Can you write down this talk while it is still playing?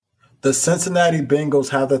The Cincinnati Bengals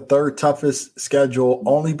have the third toughest schedule,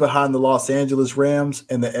 only behind the Los Angeles Rams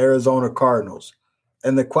and the Arizona Cardinals.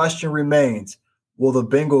 And the question remains, will the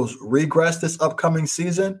Bengals regress this upcoming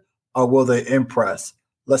season or will they impress?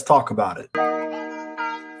 Let's talk about it.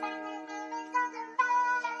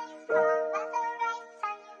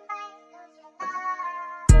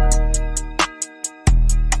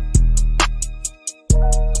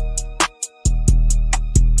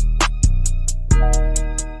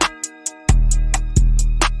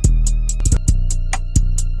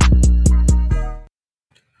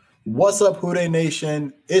 What's up, Who Dey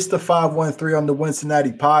Nation? It's the 513 on the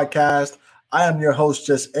Wincinnati podcast. I am your host,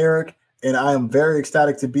 Just Eric, and I am very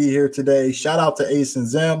ecstatic to be here today. Shout out to Ace and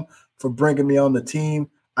Zim for bringing me on the team.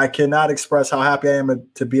 I cannot express how happy I am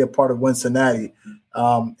to be a part of Wincinnati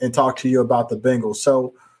and talk to you about the Bengals.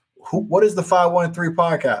 So what is the 513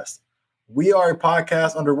 podcast? We are a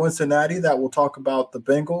podcast under Wincinnati that will talk about the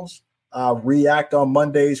Bengals, react on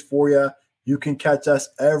Mondays for you. You can catch us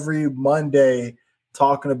every Monday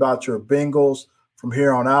talking about your Bengals from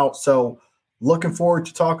here on out. So looking forward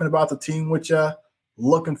to talking about the team with you.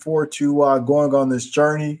 Looking forward to going on this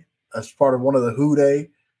journey as part of one of the Who Dey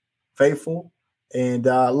faithful. And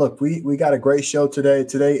look, we got a great show today.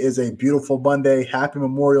 Today is a beautiful Monday. Happy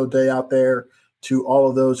Memorial Day out there to all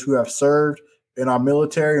of those who have served in our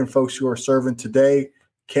military and folks who are serving today.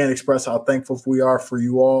 Can't express how thankful we are for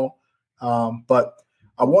you all. But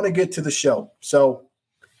I want to get to the show. So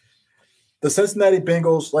the Cincinnati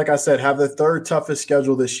Bengals, like I said, have the third toughest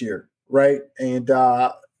schedule this year, right? And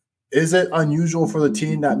is it unusual for the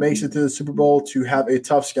team that makes it to the Super Bowl to have a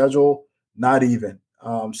tough schedule? Not even.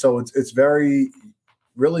 So it's very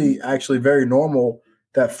normal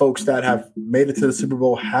that folks that have made it to the Super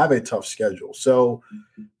Bowl have a tough schedule. So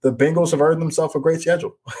the Bengals have earned themselves a great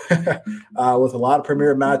schedule with a lot of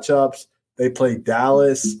premier matchups. They play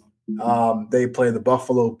Dallas. They play the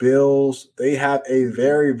Buffalo Bills. They have a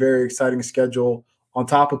very, very exciting schedule. On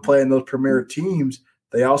top of playing those premier teams,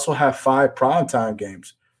 they also have 5 primetime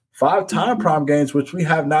games. 5 time prime games, which we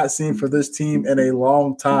have not seen for this team in a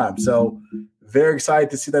long time. So very excited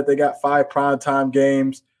to see that they got 5 primetime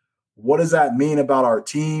games. What does that mean about our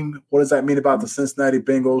team? What does that mean about the Cincinnati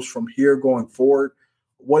Bengals from here going forward?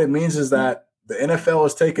 What it means is that the NFL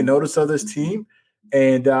is taking notice of this team.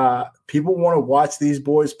 And people want to watch these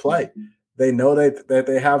boys play. They know that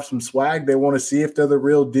they have some swag. They want to see if they're the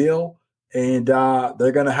real deal. And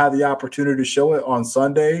they're going to have the opportunity to show it on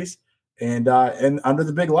Sundays and under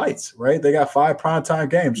the big lights, right? They got 5 primetime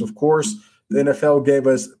games. Of course, the NFL gave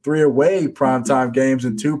us 3 away primetime games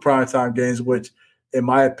and 2 primetime games, which in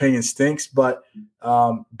my opinion stinks. But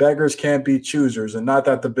beggars can't be choosers. And not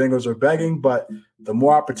that the Bengals are begging, but the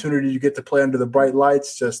more opportunity you get to play under the bright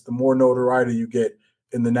lights, just the more notoriety you get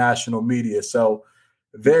in the national media. So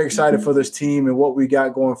very excited for this team and what we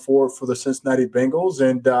got going forward for the Cincinnati Bengals.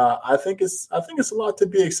 And I think it's a lot to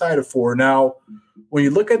be excited for. Now, when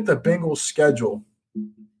you look at the Bengals schedule,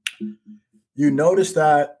 you notice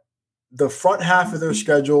that the front half of their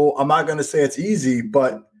schedule, I'm not going to say it's easy,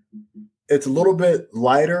 but it's a little bit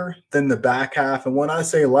lighter than the back half. And when I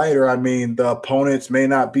say lighter, I mean the opponents may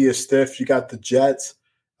not be as stiff. You got the Jets.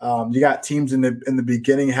 You got teams in the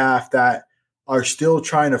beginning half that are still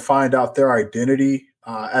trying to find out their identity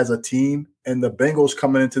as a team. And the Bengals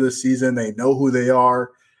coming into the season, they know who they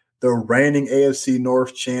are. They're reigning AFC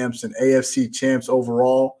North champs and AFC champs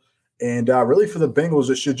overall. And really for the Bengals,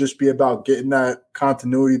 it should just be about getting that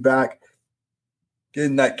continuity back,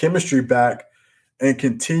 getting that chemistry back, and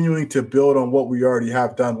continuing to build on what we already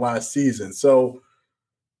have done last season. So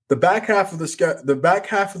the back half of the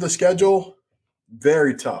schedule,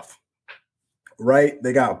 very tough, right?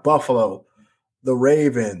 They got Buffalo, the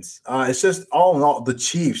Ravens. It's just all in all, the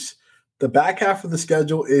Chiefs. The back half of the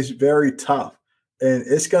schedule is very tough. And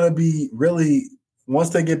it's going to be really,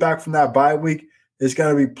 once they get back from that bye week, it's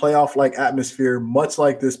going to be playoff-like atmosphere, much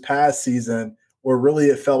like this past season, where really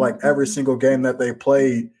it felt like every single game that they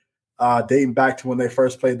played dating back to when they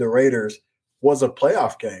first played the Raiders was a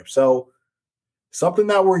playoff game. So something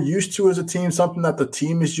that we're used to as a team, something that the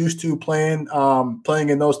team is used to playing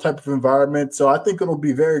in those type of environments. So I think it'll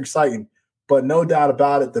be very exciting. But no doubt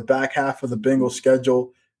about it, the back half of the Bengals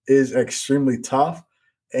schedule is extremely tough.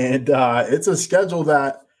 And it's a schedule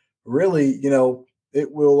that really,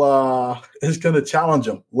 it will is going to challenge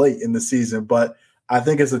them late in the season. But I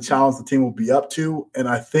think it's a challenge the team will be up to. And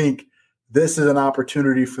I think this is an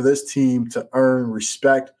opportunity for this team to earn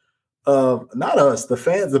respect of not us, the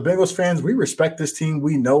fans, the Bengals fans. We respect this team.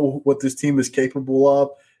 We know what this team is capable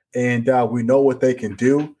of, and we know what they can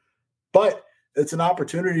do. But it's an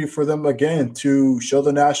opportunity for them, again, to show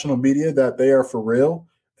the national media that they are for real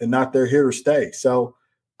and not they're here to stay. So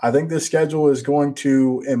I think this schedule is going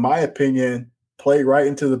to, in my opinion, play right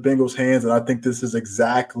into the Bengals' hands, and I think this is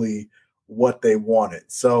exactly what they wanted.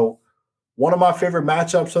 So one of my favorite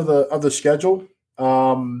matchups of the schedule,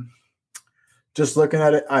 just looking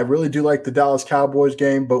at it, I really do like the Dallas Cowboys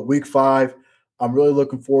game, but week 5, I'm really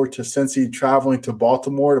looking forward to Cincy traveling to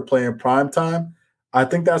Baltimore to play in primetime. I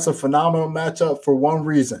think that's a phenomenal matchup for one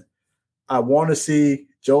reason. I want to see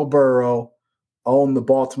Joe Burrow own the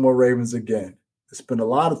Baltimore Ravens again. There's been a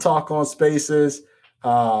lot of talk on Spaces,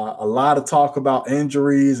 a lot of talk about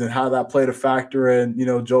injuries and how that played a factor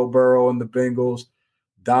in, Joe Burrow and the Bengals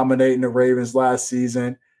dominating the Ravens last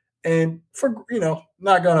season. And for,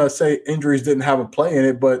 not going to say injuries didn't have a play in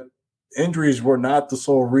it, but injuries were not the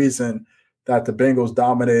sole reason that the Bengals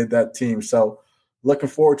dominated that team. So looking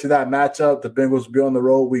forward to that matchup. The Bengals will be on the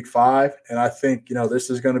road week 5. And I think, this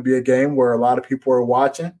is going to be a game where a lot of people are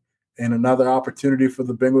watching and another opportunity for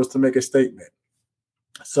the Bengals to make a statement.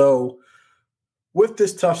 So with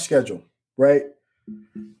this tough schedule, right,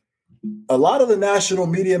 a lot of the national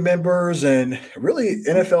media members and really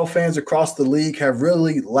NFL fans across the league have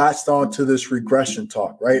really latched on to this regression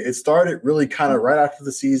talk, right? It started really kind of right after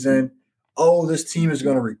the season. Oh, this team is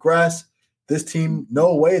going to regress. This team,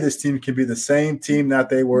 no way this team can be the same team that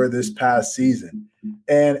they were this past season.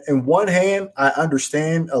 And in one hand, I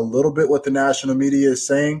understand a little bit what the national media is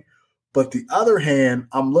saying. But the other hand,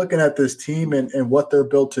 I'm looking at this team and what they're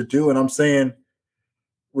built to do, and I'm saying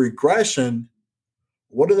regression.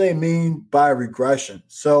 What do they mean by regression?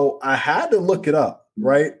 So I had to look it up,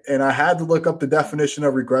 right? And I had to look up the definition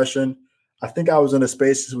of regression. I think I was in a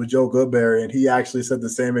Spaces with Joe Goodberry, and he actually said the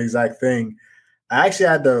same exact thing. I actually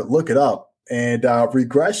had to look it up. And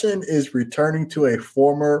regression is returning to a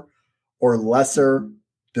former or lesser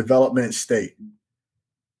development state.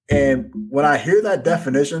 And when I hear that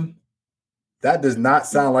definition, that does not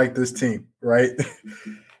sound like this team, right?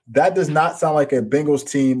 That does not sound like a Bengals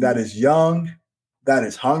team that is young, that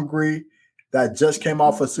is hungry, that just came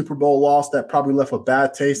off a Super Bowl loss that probably left a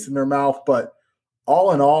bad taste in their mouth. But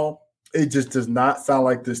all in all, it just does not sound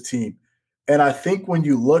like this team. And I think when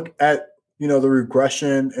you look at, the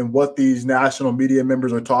regression and what these national media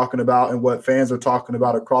members are talking about and what fans are talking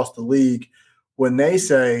about across the league, when they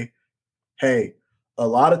say, hey, a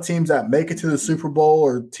lot of teams that make it to the Super Bowl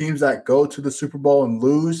or teams that go to the Super Bowl and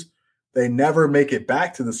lose, they never make it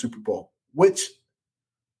back to the Super Bowl, which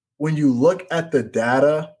when you look at the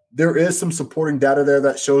data, there is some supporting data there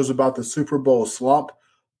that shows about the Super Bowl slump.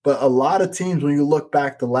 But a lot of teams, when you look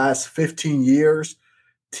back the last 15 years,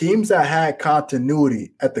 teams that had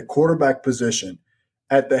continuity at the quarterback position,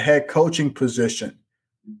 at the head coaching position,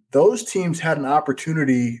 those teams had an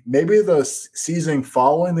opportunity. Maybe the season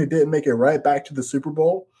following, they didn't make it right back to the Super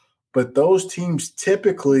Bowl, but those teams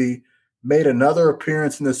typically made another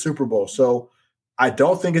appearance in the Super Bowl. So I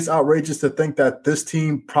don't think it's outrageous to think that this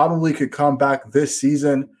team probably could come back this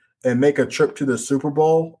season and make a trip to the Super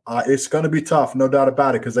Bowl. It's going to be tough, no doubt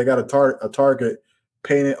about it, because they got a target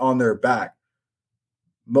painted on their back,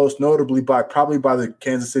 most notably probably by the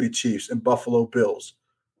Kansas City Chiefs and Buffalo Bills.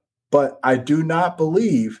 But I do not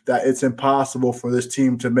believe that it's impossible for this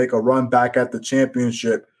team to make a run back at the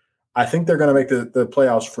championship. I think they're going to make the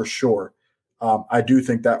playoffs for sure. I do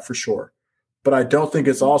think that for sure. But I don't think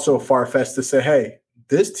it's also far-fetched to say, hey,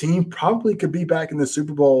 this team probably could be back in the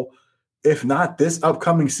Super Bowl, if not this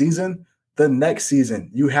upcoming season, the next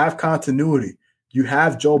season. You have continuity. You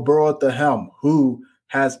have Joe Burrow at the helm, who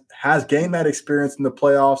has gained that experience in the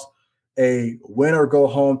playoffs, a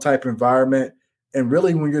win-or-go-home type environment. And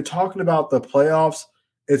really, when you're talking about the playoffs,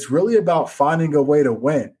 it's really about finding a way to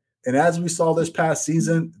win. And as we saw this past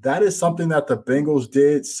season, that is something that the Bengals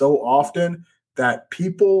did so often that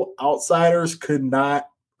people, outsiders, could not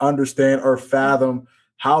understand or fathom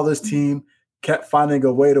how this team kept finding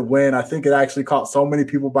a way to win. I think it actually caught so many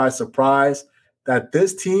people by surprise that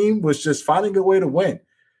this team was just finding a way to win.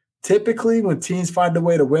 Typically, when teams find a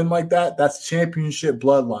way to win like that, that's championship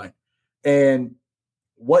bloodline. And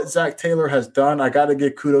what Zach Taylor has done, I got to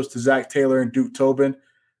give kudos to Zach Taylor and Duke Tobin.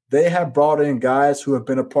 They have brought in guys who have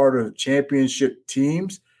been a part of championship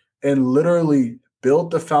teams and literally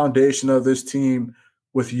built the foundation of this team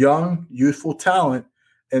with young, youthful talent,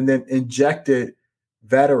 and then injected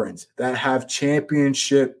veterans that have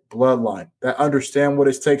championship bloodline, that understand what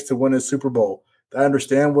it takes to win a Super Bowl, that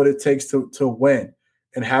understand what it takes to win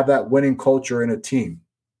and have that winning culture in a team.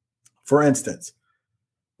 For instance,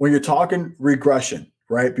 when you're talking regression,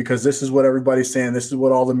 right? Because this is what everybody's saying. This is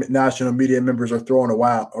what all the national media members are throwing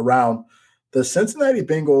around. The Cincinnati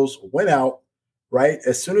Bengals went out, right?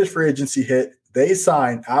 As soon as free agency hit, they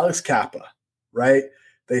signed Alex Kappa, right?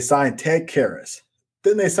 They signed Ted Karras.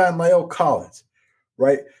 Then they signed La'el Collins,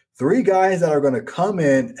 right? 3 guys that are going to come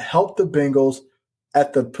in, help the Bengals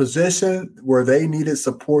at the position where they needed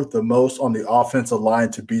support the most on the offensive line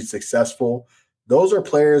to be successful. Those are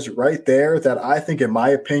players right there that I think, in my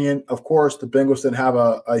opinion, of course, the Bengals didn't have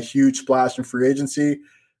a huge splash in free agency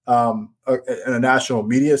in a national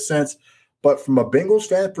media sense. But from a Bengals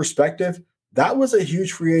fan perspective, that was a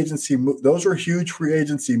huge free agency move. Those are huge free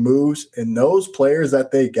agency moves, and those players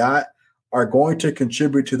that they got are going to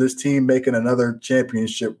contribute to this team making another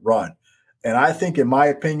championship run. And I think, in my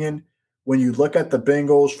opinion, when you look at the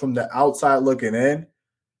Bengals from the outside looking in,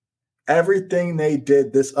 everything they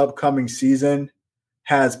did this upcoming season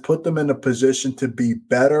has put them in a position to be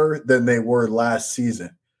better than they were last season.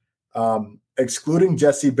 Excluding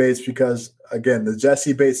Jesse Bates, because, again, the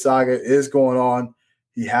Jesse Bates saga is going on.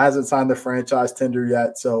 He hasn't signed the franchise tender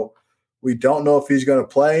yet, so we don't know if he's going to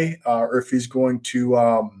play or if he's going to,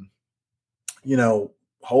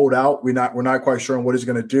 hold out. We're not quite sure on what he's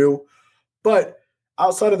going to do. But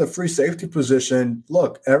outside of the free safety position,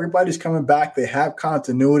 look, everybody's coming back. They have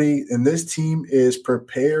continuity, and this team is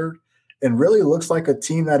prepared and really looks like a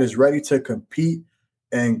team that is ready to compete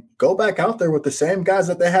and go back out there with the same guys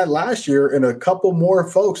that they had last year and a couple more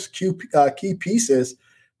folks, key pieces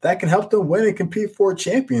that can help them win and compete for a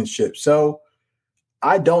championship. So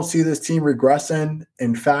I don't see this team regressing.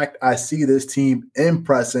 In fact, I see this team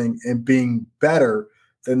impressing and being better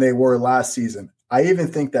than they were last season. I even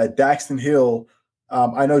think that Daxton Hill,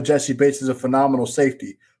 I know Jesse Bates is a phenomenal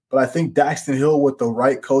safety, but I think Daxton Hill, with the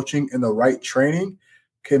right coaching and the right training,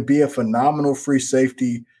 can be a phenomenal free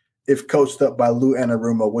safety if coached up by Lou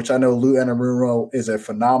Anarumo, which I know Lou Anarumo is a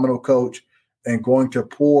phenomenal coach and going to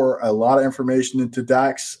pour a lot of information into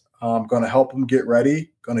Dax, going to help him get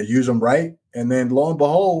ready, going to use him right. And then lo and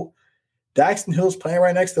behold, Daxton Hill's playing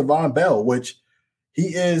right next to Von Bell, which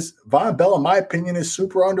Von Bell, in my opinion, is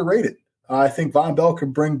super underrated. I think Von Bell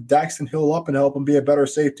can bring Daxton Hill up and help him be a better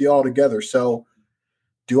safety altogether. So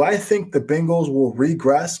do I think the Bengals will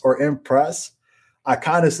regress or impress? I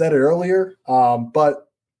kind of said it earlier, but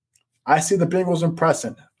I see the Bengals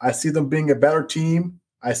impressing. I see them being a better team.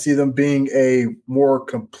 I see them being a more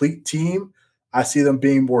complete team. I see them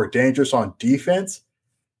being more dangerous on defense.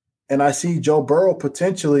 And I see Joe Burrow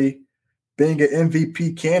potentially being an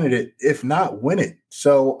MVP candidate, if not win it.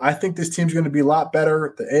 So I think this team's going to be a lot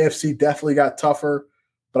better. The AFC definitely got tougher.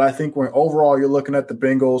 But I think when overall you're looking at the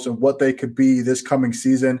Bengals and what they could be this coming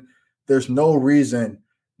season, there's no reason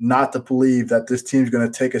not to believe that this team's going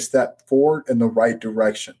to take a step forward in the right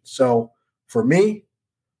direction. So for me,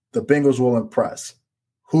 the Bengals will impress.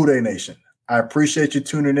 Who Dey Nation. I appreciate you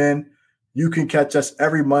tuning in. You can catch us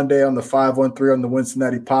every Monday on the 513 on the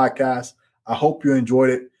Wincinnati podcast. I hope you enjoyed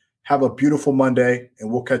it. Have a beautiful Monday, and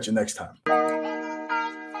we'll catch you next time.